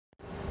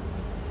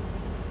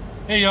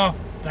Hey y'all,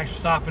 thanks for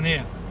stopping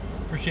in.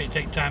 Appreciate you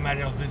taking time out of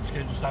y'all's busy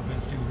schedule to stop in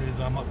and see what it is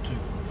I'm up to.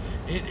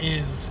 It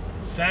is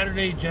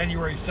Saturday,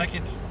 January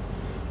 2nd,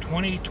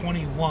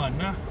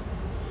 2021,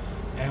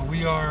 and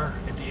we are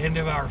at the end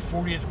of our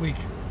 40th week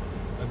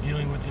of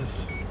dealing with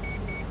this.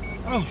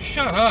 Oh,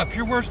 shut up!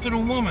 You're worse than a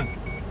woman.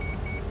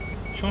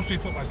 She wants me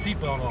to put my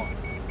seatbelt on.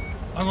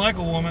 Unlike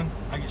a woman,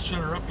 I can shut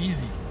her up easy.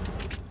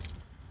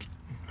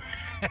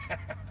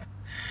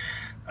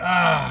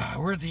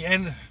 We're at the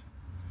end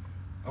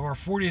of our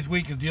 40th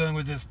week of dealing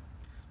with this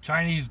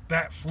Chinese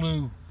bat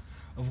flu,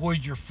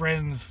 avoid your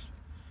friends,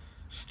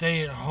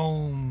 stay at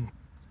home,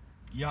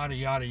 yada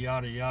yada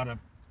yada yada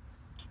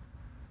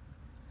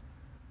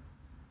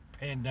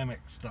pandemic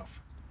stuff.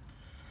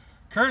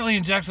 Currently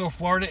in Jacksonville,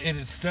 Florida, it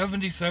is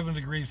 77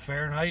 degrees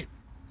Fahrenheit.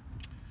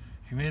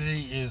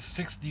 Humidity is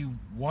 61%.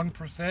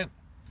 It's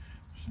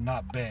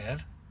not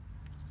bad.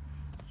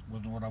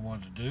 Wasn't what I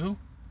wanted to do.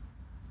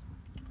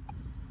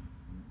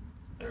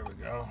 There we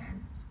go.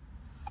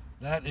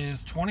 That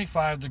is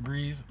 25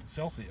 degrees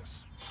Celsius.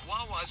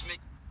 Wawa's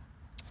make.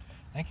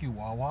 Thank you,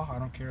 Wawa. I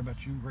don't care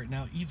about you right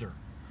now either.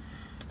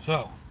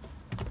 So,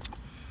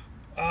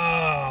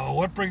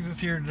 what brings us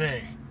here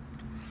today?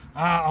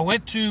 I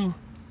went to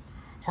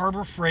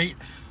Harbor Freight.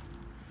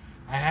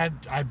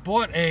 I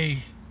bought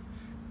a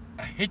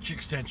hitch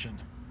extension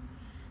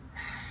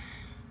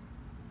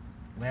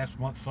last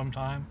month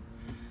sometime,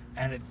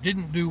 and it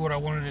didn't do what I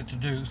wanted it to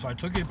do, so I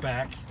took it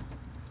back,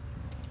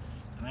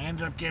 and I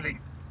ended up getting,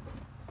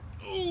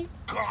 oh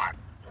God,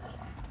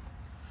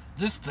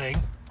 this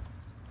thing,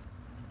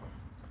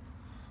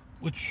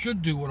 which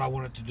should do what I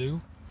want it to do,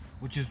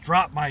 which is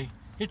drop my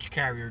hitch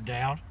carrier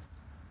down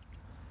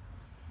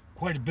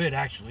quite a bit,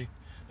 actually.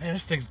 Man,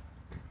 this thing's,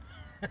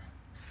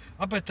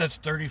 I bet that's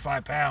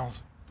 35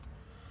 pounds.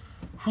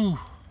 Whew.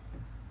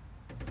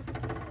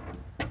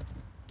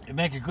 It'd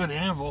make a good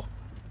anvil.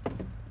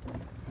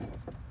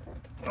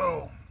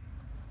 Oh.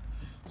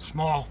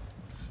 Small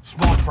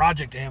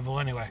project anvil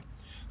anyway.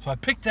 So I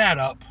picked that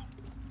up.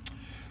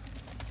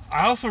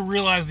 I also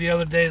realized the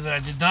other day that I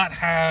did not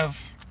have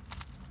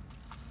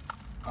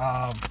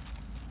a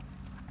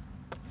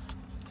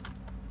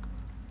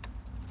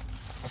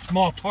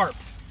small tarp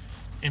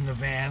in the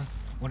van.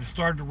 When it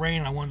started to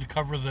rain, I wanted to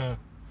cover the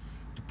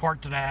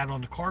part that I had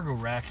on the cargo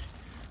rack,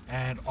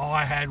 and all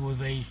I had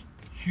was a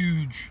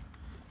huge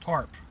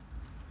tarp.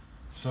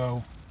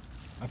 So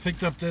I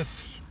picked up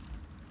this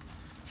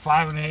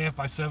 5.5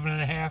 by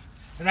 7.5.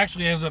 It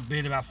actually ends up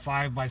being about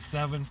 5 by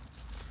 7,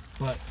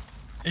 but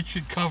it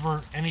should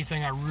cover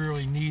anything I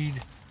really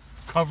need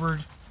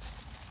covered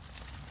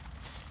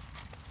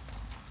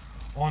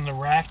on the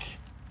rack.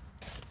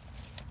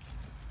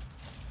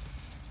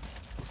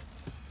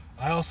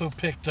 I also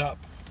picked up,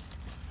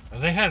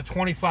 they had a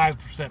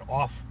 25%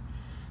 off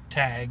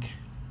tag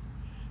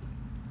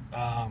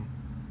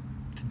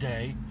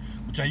today,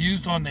 which I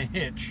used on the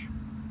hitch,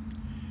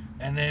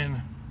 and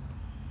then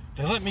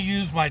they let me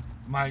use my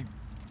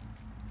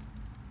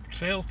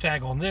sales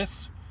tag on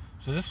this,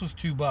 so this was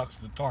 $2,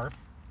 the tarp,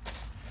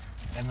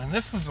 and then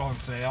this was on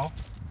sale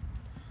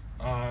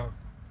for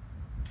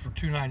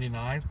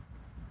 $2.99.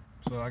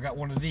 So I got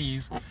one of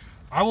these.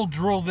 I will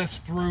drill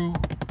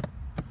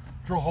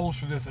holes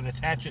for this and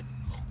attach it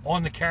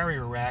on the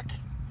carrier rack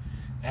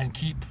and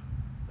keep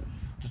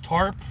the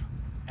tarp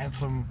and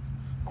some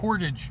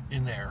cordage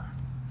in there.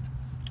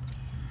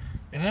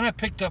 And then I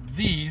picked up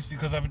these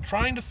because I've been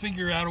trying to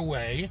figure out a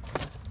way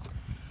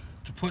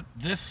to put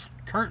this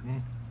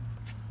curtain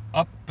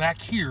up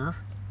back here.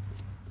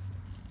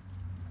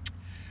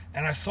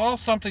 And I saw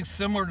something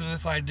similar to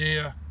this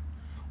idea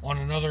on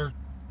another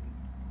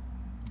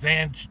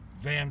van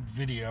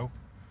video,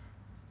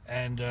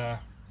 and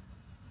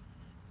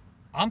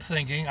I'm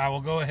thinking I will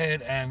go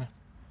ahead and,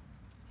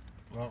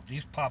 well,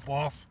 these pop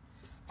off.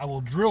 I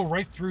will drill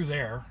right through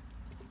there,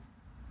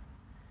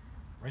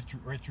 right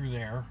through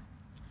there,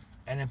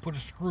 and then put a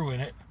screw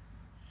in it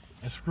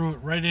and screw it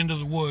right into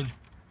the wood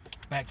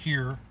back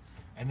here,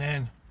 and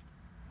then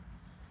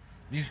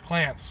these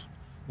clamps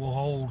will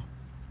hold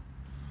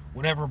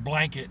whatever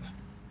blanket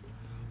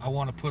I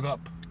want to put up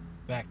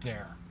back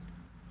there.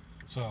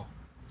 So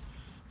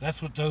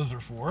that's what those are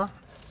for.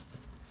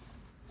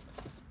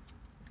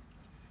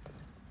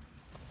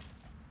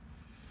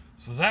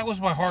 So that was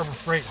my Harbor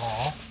Freight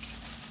haul.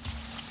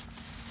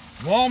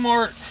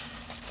 Walmart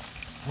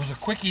was a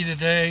quickie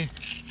today.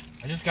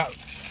 I just got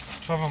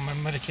some of my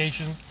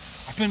medication.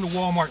 I've been to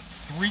Walmart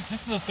this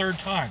is the third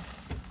time.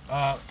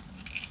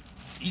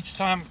 Each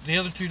time, the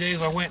other 2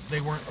 days I went,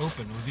 they weren't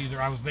open. It was either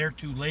I was there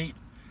too late.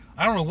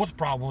 I don't know what the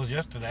problem was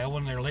yesterday. I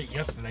wasn't there late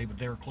yesterday, but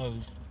they were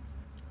closed.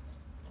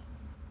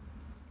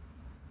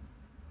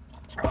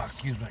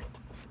 Excuse me.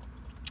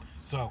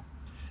 So,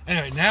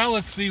 anyway, now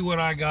let's see what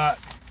I got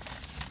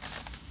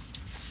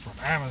from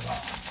Amazon.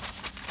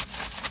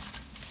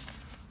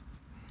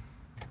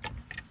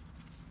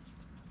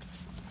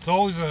 It's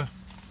always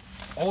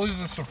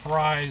a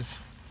surprise.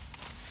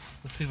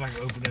 Let's see if I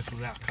can open this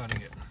without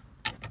cutting it.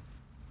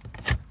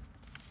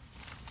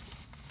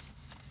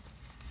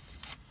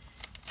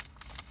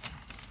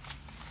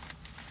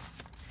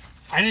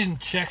 I didn't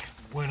check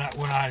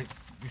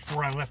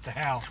before I left the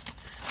house,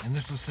 and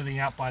this was sitting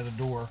out by the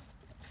door.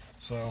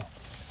 So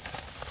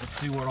let's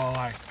see what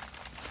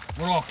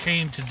all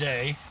came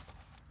today.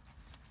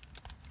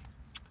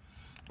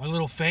 My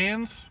little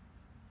fans.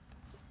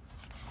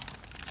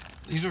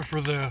 These are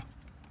for the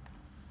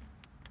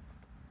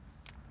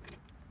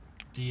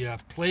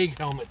plague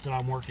helmet that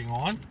I'm working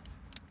on.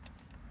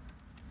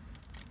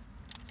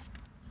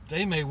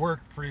 They may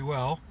work pretty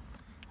well.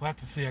 We'll have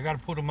to see. I got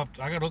to put them up.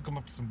 I got to hook them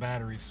up to some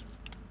batteries.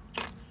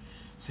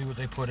 See what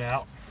they put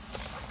out.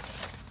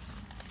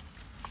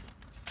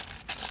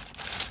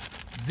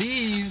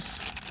 These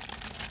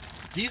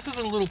are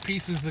the little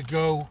pieces that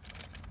go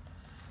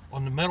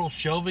on the metal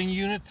shelving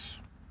units.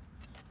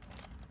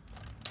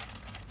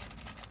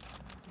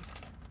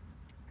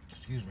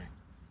 Excuse me.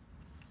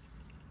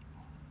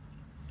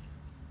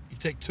 You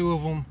take two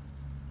of them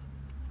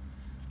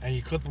and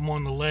you clip them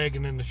on the leg,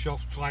 and then the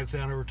shelf slides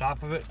down over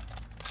top of it.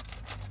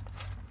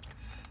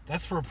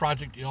 That's for a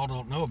project y'all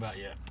don't know about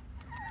yet.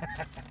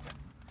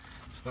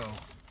 So,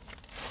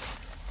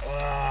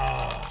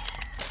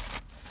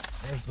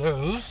 there's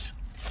those.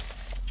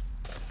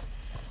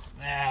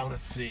 Now,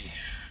 let's see.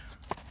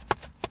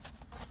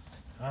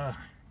 Alright,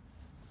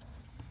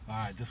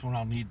 this one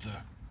I'll need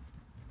the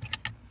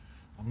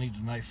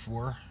knife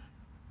for.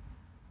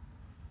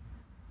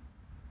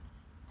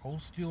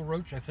 Cold steel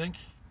roach, I think.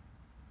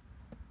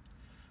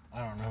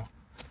 I don't know.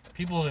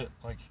 People that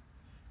like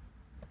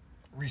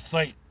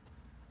recite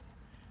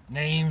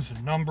names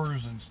and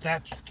numbers and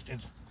stats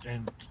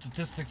and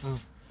statistics of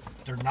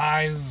their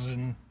knives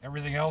and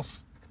everything else.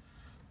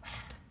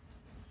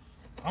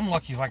 I'm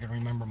lucky if I can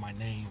remember my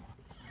name.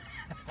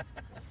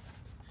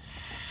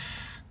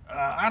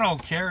 I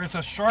don't care. It's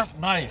a sharp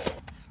knife.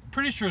 I'm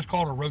pretty sure it's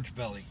called a roach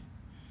belly.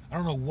 I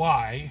don't know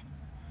why,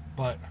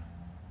 but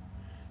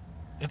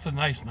it's a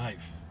nice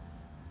knife.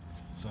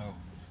 So,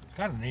 it's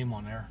got a name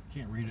on there.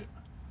 Can't read it.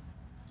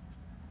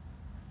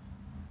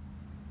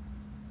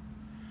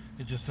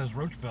 It just says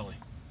roach belly.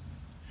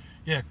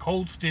 Yeah,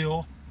 cold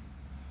steel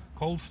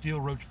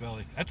roach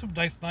belly. That's a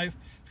nice knife.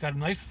 It's got a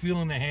nice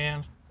feel in the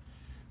hand.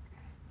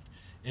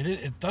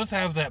 It does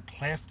have that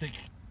plastic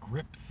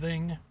grip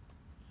thing.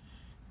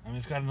 I mean,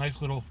 it's got a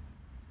nice little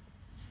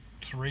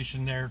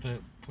serration there to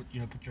put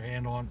your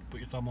hand on, put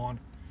your thumb on,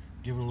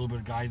 give it a little bit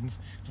of guidance.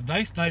 It's a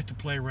nice knife to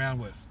play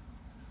around with.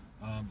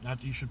 Not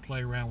that you should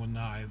play around with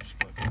knives,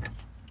 but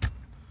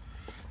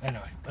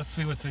anyway, let's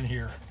see what's in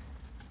here.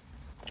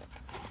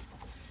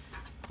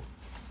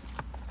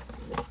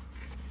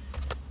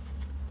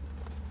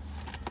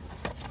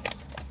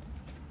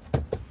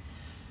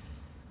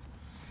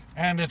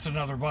 And it's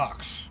another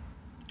box.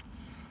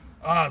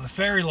 The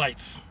fairy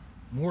lights.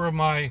 More of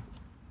my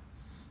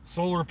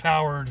solar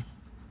powered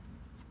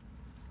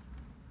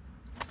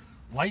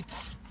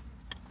lights.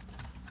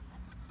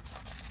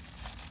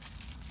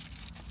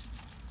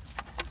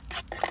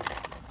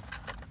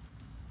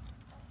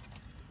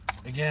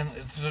 Again,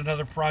 this is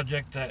another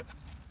project that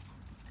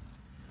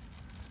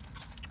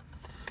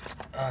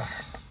I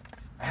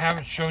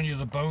haven't shown you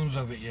the bones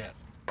of it yet.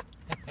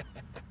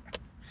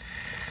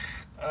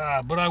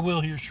 But I will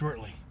here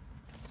shortly.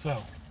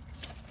 So,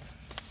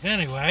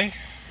 anyway,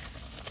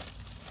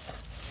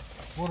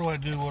 what do I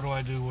do?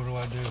 Alright,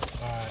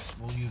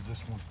 we'll use this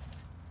one.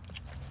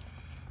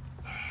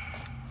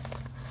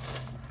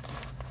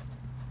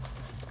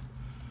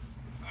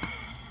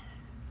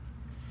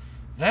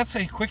 That's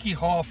a quickie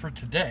haul for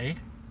today.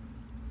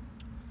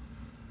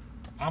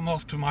 I'm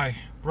off to my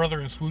brother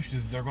and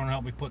Swooshes. They're going to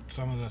help me put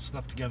some of the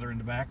stuff together in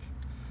the back.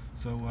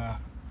 So,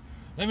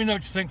 let me know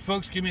what you think,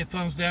 folks. Give me a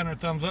thumbs down or a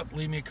thumbs up.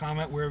 Leave me a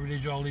comment wherever it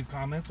is y'all leave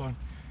comments on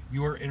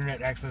your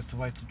internet access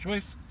device of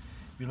choice.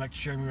 If you'd like to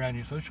share me around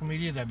your social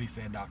media, that'd be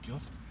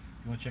fandoculous.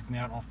 If you want to check me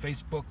out on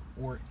Facebook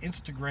or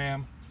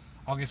Instagram,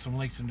 I'll get some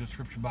links in the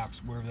description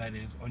box, wherever that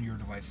is on your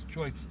device of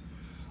choice.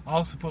 I'll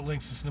also put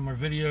links to some of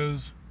my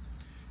videos,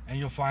 and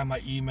you'll find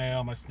my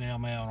email, my snail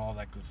mail, and all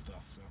that good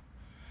stuff. So,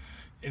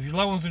 if your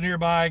loved ones are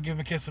nearby, give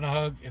them a kiss and a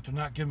hug. If they're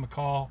not, give them a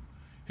call.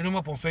 Hit them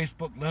up on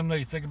Facebook. Let them know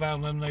you think about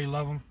them. Let them know you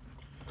love them.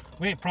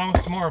 We ain't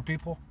promised tomorrow,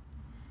 people.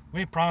 We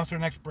ain't promised our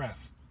next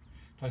breath.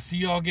 So I see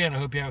y'all again. I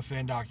hope you have a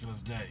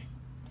fandoculous day.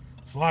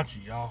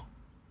 Sláinte, y'all.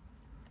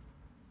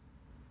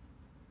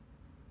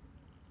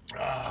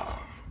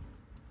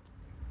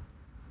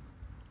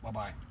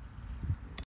 Bye-bye.